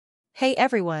Hey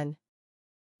everyone!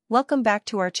 Welcome back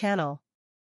to our channel.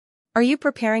 Are you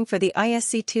preparing for the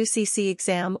ISC2 CC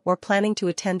exam or planning to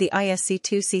attend the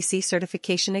ISC2 CC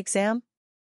certification exam?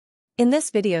 In this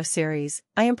video series,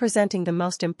 I am presenting the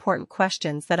most important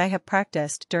questions that I have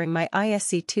practiced during my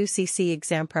ISC2 CC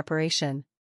exam preparation.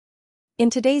 In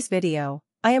today's video,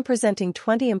 I am presenting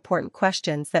 20 important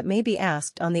questions that may be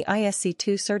asked on the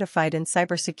ISC2 Certified in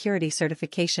Cybersecurity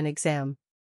certification exam.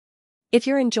 If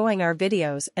you're enjoying our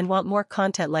videos and want more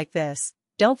content like this,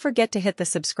 don't forget to hit the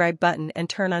subscribe button and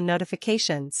turn on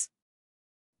notifications.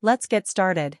 Let's get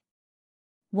started.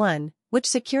 1. Which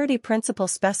security principle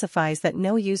specifies that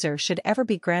no user should ever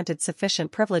be granted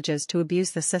sufficient privileges to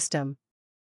abuse the system?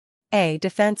 A.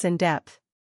 Defense in depth.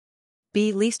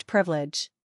 B. Least privilege.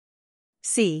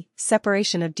 C.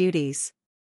 Separation of duties.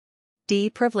 D.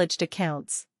 Privileged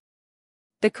accounts.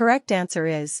 The correct answer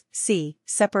is C.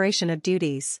 Separation of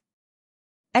duties.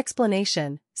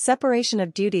 Explanation: separation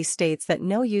of duties states that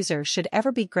no user should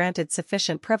ever be granted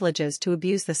sufficient privileges to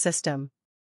abuse the system.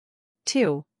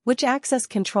 2. Which access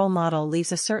control model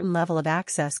leaves a certain level of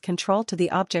access control to the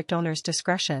object owner's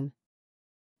discretion?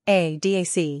 A.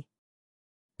 DAC.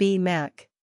 B. MAC.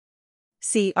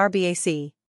 C.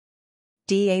 RBAC.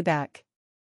 D. ABAC.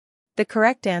 The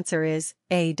correct answer is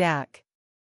A. DAC.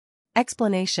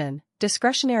 Explanation: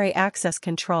 discretionary access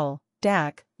control,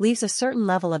 DAC, leaves a certain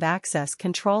level of access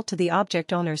control to the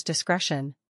object owner's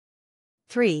discretion.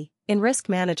 3. In risk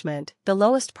management, the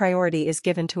lowest priority is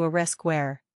given to a risk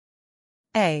where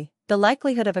A. The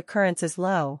likelihood of occurrence is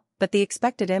low, but the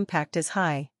expected impact is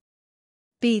high.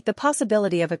 B. The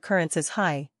possibility of occurrence is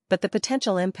high, but the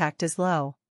potential impact is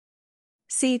low.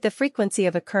 C. The frequency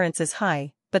of occurrence is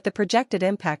high, but the projected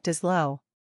impact is low.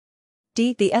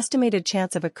 D. The estimated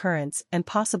chance of occurrence and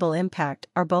possible impact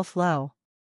are both low.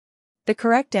 The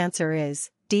correct answer is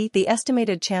D. The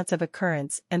estimated chance of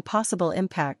occurrence and possible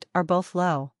impact are both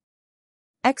low.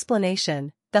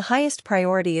 Explanation: the highest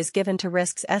priority is given to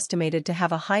risks estimated to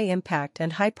have a high impact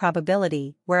and high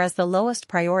probability, whereas the lowest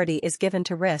priority is given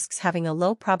to risks having a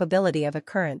low probability of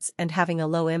occurrence and having a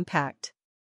low impact.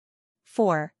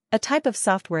 4. A type of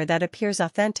software that appears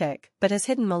authentic but has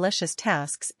hidden malicious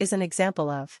tasks is an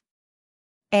example of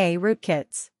A.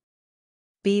 Rootkits.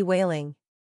 B. Whaling.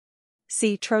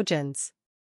 C. Trojans.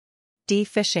 D.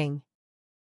 Phishing.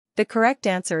 The correct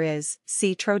answer is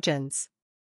C. Trojans.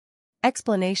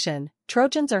 Explanation: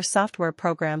 Trojans are software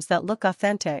programs that look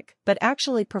authentic but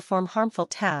actually perform harmful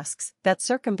tasks that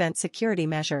circumvent security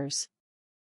measures.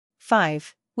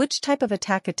 5. Which type of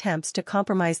attack attempts to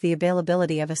compromise the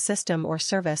availability of a system or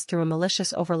service through a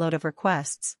malicious overload of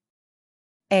requests?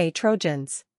 A.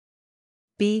 Trojans.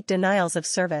 B. Denials of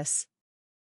service.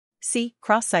 C.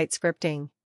 Cross-site scripting.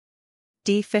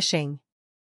 D. Phishing.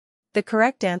 The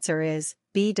correct answer is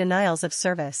B. Denials of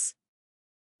service.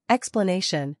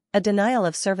 Explanation: a denial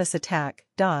of service attack,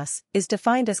 DOS, is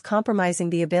defined as compromising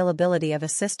the availability of a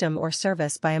system or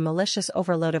service by a malicious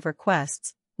overload of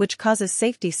requests, which causes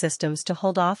safety systems to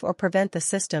hold off or prevent the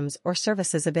system's or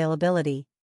service's availability.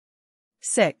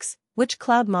 6. Which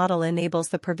cloud model enables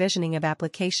the provisioning of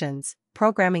applications,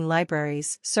 programming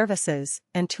libraries, services,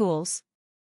 and tools?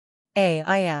 A.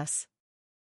 IaaS.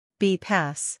 B.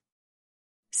 PaaS.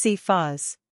 C.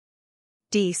 FaaS.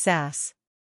 D. SaaS.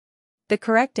 The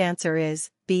correct answer is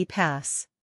B. PaaS.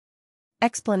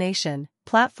 Explanation: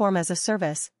 platform as a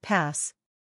service, PaaS,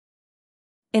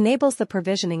 enables the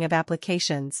provisioning of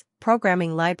applications,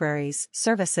 programming libraries,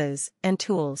 services, and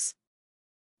tools.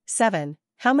 7.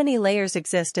 How many layers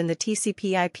exist in the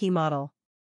TCP/IP model?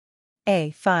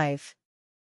 A. 5.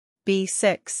 B.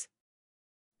 6.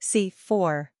 C.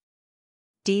 4.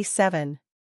 D. 7.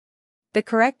 The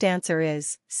correct answer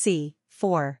is C.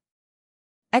 4.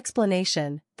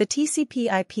 Explanation: the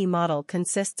TCP/IP model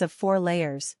consists of 4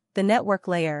 layers: the network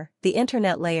layer, the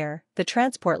internet layer, the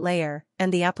transport layer,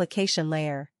 and the application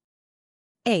layer.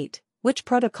 8. Which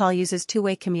protocol uses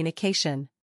two-way communication?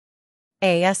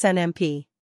 A. SNMP.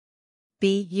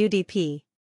 B. UDP.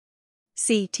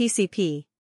 C. TCP.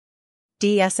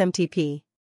 D. SMTP.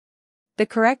 The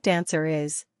correct answer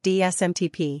is D.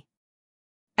 SMTP.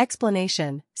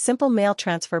 Explanation: Simple Mail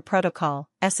Transfer Protocol,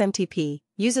 SMTP,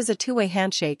 uses a two-way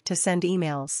handshake to send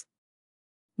emails.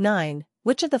 9.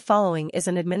 Which of the following is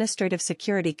an administrative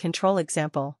security control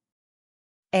example?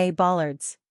 A.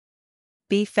 Bollards.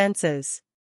 B. Fences.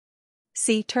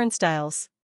 C. Turnstiles.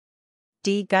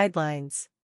 D. Guidelines.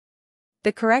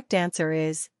 The correct answer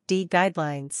is D.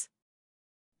 Guidelines.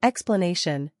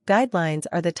 Explanation: guidelines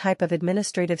are the type of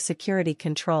administrative security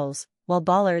controls, while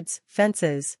bollards,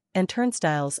 fences, and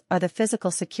turnstiles are the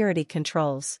physical security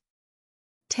controls.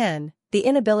 10. The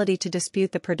inability to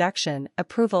dispute the production,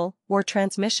 approval, or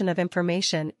transmission of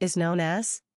information is known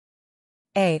as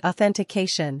A.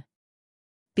 Authentication,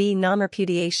 B.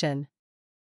 Non-repudiation,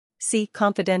 C.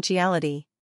 Confidentiality,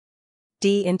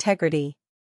 D. Integrity.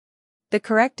 The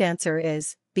correct answer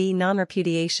is B.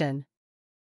 Non-repudiation.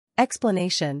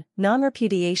 Explanation: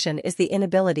 non-repudiation is the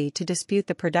inability to dispute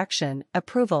the production,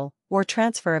 approval, or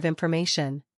transfer of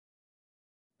information.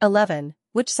 11.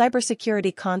 Which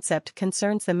cybersecurity concept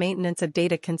concerns the maintenance of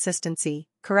data consistency,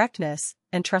 correctness,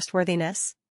 and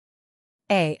trustworthiness?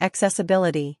 A.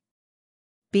 Accessibility,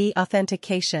 B.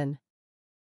 Authentication,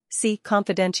 C.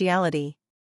 Confidentiality,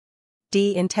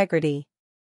 D. Integrity.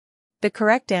 The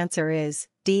correct answer is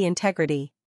D.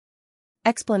 Integrity.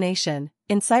 Explanation: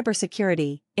 in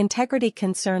cybersecurity, integrity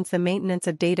concerns the maintenance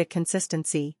of data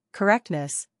consistency,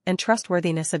 correctness, and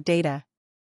trustworthiness of data.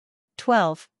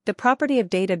 12. The property of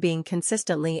data being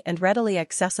consistently and readily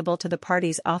accessible to the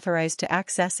parties authorized to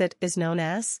access it is known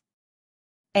as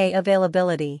A.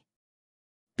 Availability,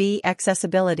 B.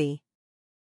 Accessibility,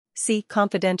 C.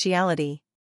 Confidentiality,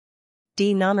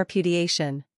 D.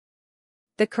 Non-repudiation.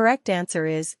 The correct answer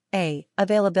is A.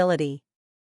 Availability.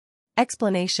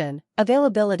 Explanation: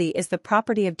 availability is the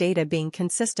property of data being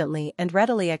consistently and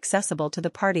readily accessible to the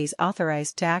parties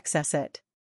authorized to access it.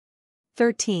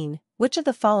 13. Which of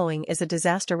the following is a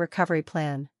disaster recovery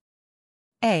plan?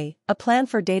 A. A plan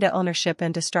for data ownership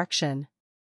and destruction,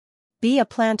 B. A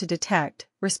plan to detect,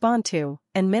 respond to,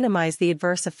 and minimize the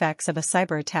adverse effects of a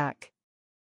cyber attack,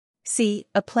 C.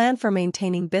 A plan for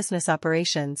maintaining business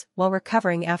operations while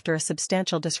recovering after a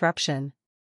substantial disruption,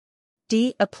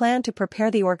 D. A plan to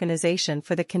prepare the organization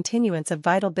for the continuance of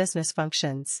vital business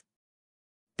functions.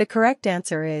 The correct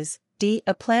answer is D.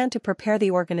 A plan to prepare the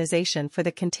organization for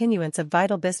the continuance of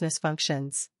vital business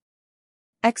functions.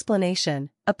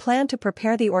 Explanation: a plan to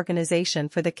prepare the organization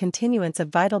for the continuance of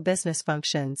vital business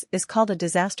functions is called a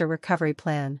disaster recovery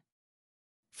plan.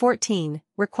 14.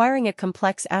 Requiring a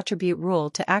complex attribute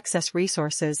rule to access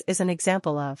resources is an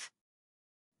example of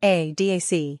A.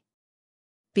 DAC,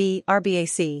 B.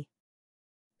 RBAC,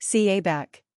 C.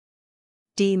 ABAC,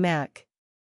 D. MAC.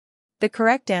 The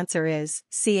correct answer is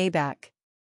C. ABAC.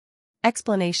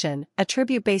 Explanation: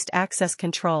 attribute-based access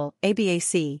control,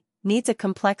 ABAC, needs a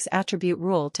complex attribute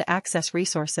rule to access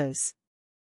resources.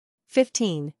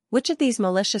 15. Which of these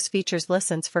malicious features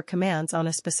listens for commands on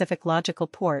a specific logical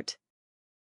port?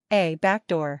 A.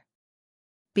 Backdoor,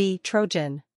 B.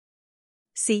 Trojan,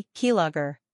 C.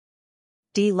 Keylogger,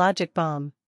 D. Logic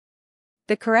bomb.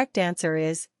 The correct answer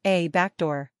is A.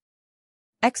 Backdoor.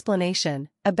 Explanation: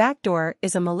 a backdoor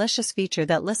is a malicious feature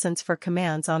that listens for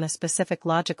commands on a specific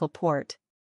logical port.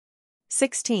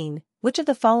 16. Which of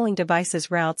the following devices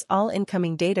routes all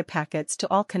incoming data packets to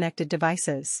all connected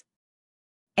devices?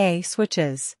 A.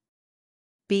 Switches,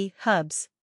 B. Hubs,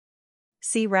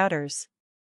 C. Routers,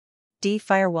 D.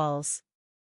 Firewalls.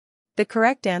 The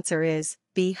correct answer is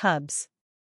B. Hubs.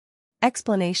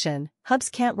 Explanation: hubs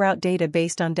can't route data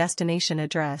based on destination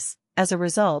address. As a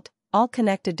result, all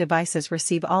connected devices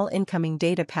receive all incoming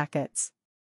data packets.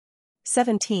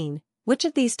 17. Which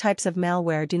of these types of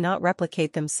malware do not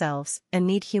replicate themselves and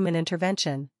need human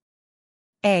intervention?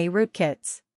 A.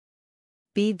 Rootkits,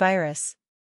 B. Virus,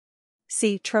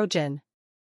 C. Trojan,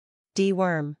 D.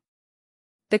 Worm.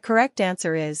 The correct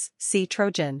answer is C.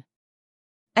 Trojan.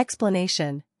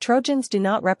 Explanation: Trojans do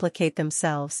not replicate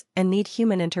themselves and need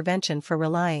human intervention for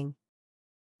relying.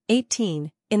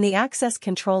 18. In the access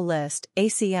control list,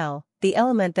 ACL, the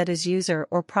element that is user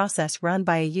or process run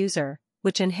by a user,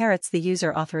 which inherits the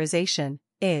user authorization,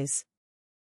 is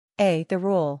A. The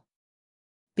rule,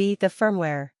 B. The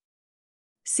firmware,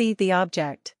 C. The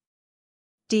object,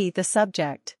 D. The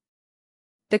subject.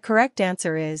 The correct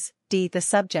answer is D. The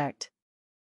subject.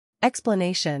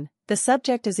 Explanation: the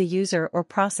subject is a user or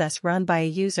process run by a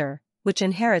user, which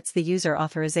inherits the user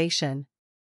authorization.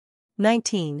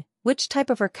 19. Which type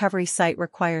of recovery site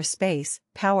requires space,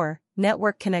 power,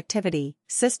 network connectivity,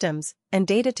 systems, and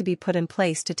data to be put in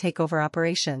place to take over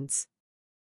operations?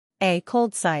 A.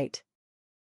 Cold site,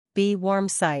 B. Warm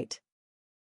site,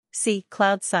 C.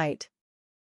 Cloud site,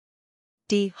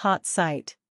 D. Hot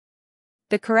site.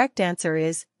 The correct answer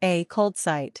is A. Cold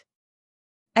site.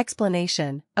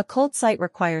 Explanation: a cold site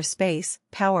requires space,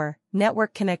 power,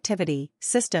 network connectivity,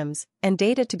 systems, and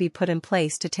data to be put in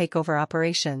place to take over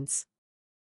operations.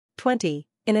 20.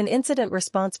 In an incident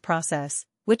response process,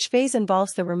 which phase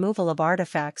involves the removal of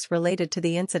artifacts related to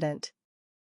the incident?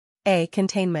 A.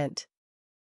 Containment,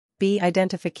 B.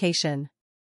 Identification,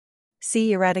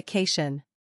 C. Eradication,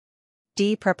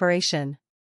 D. Preparation.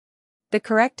 The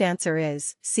correct answer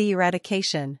is C.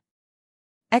 Eradication.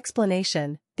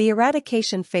 Explanation: the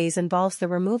eradication phase involves the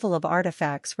removal of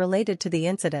artifacts related to the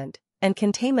incident, and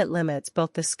containment limits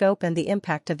both the scope and the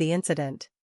impact of the incident.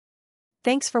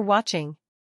 Thanks for watching.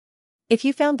 If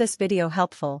you found this video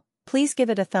helpful, please give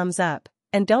it a thumbs up,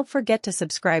 and don't forget to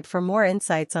subscribe for more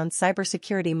insights on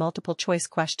cybersecurity multiple choice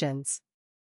questions.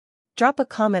 Drop a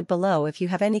comment below if you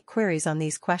have any queries on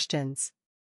these questions.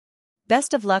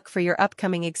 Best of luck for your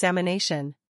upcoming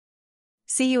examination.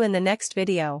 See you in the next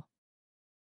video.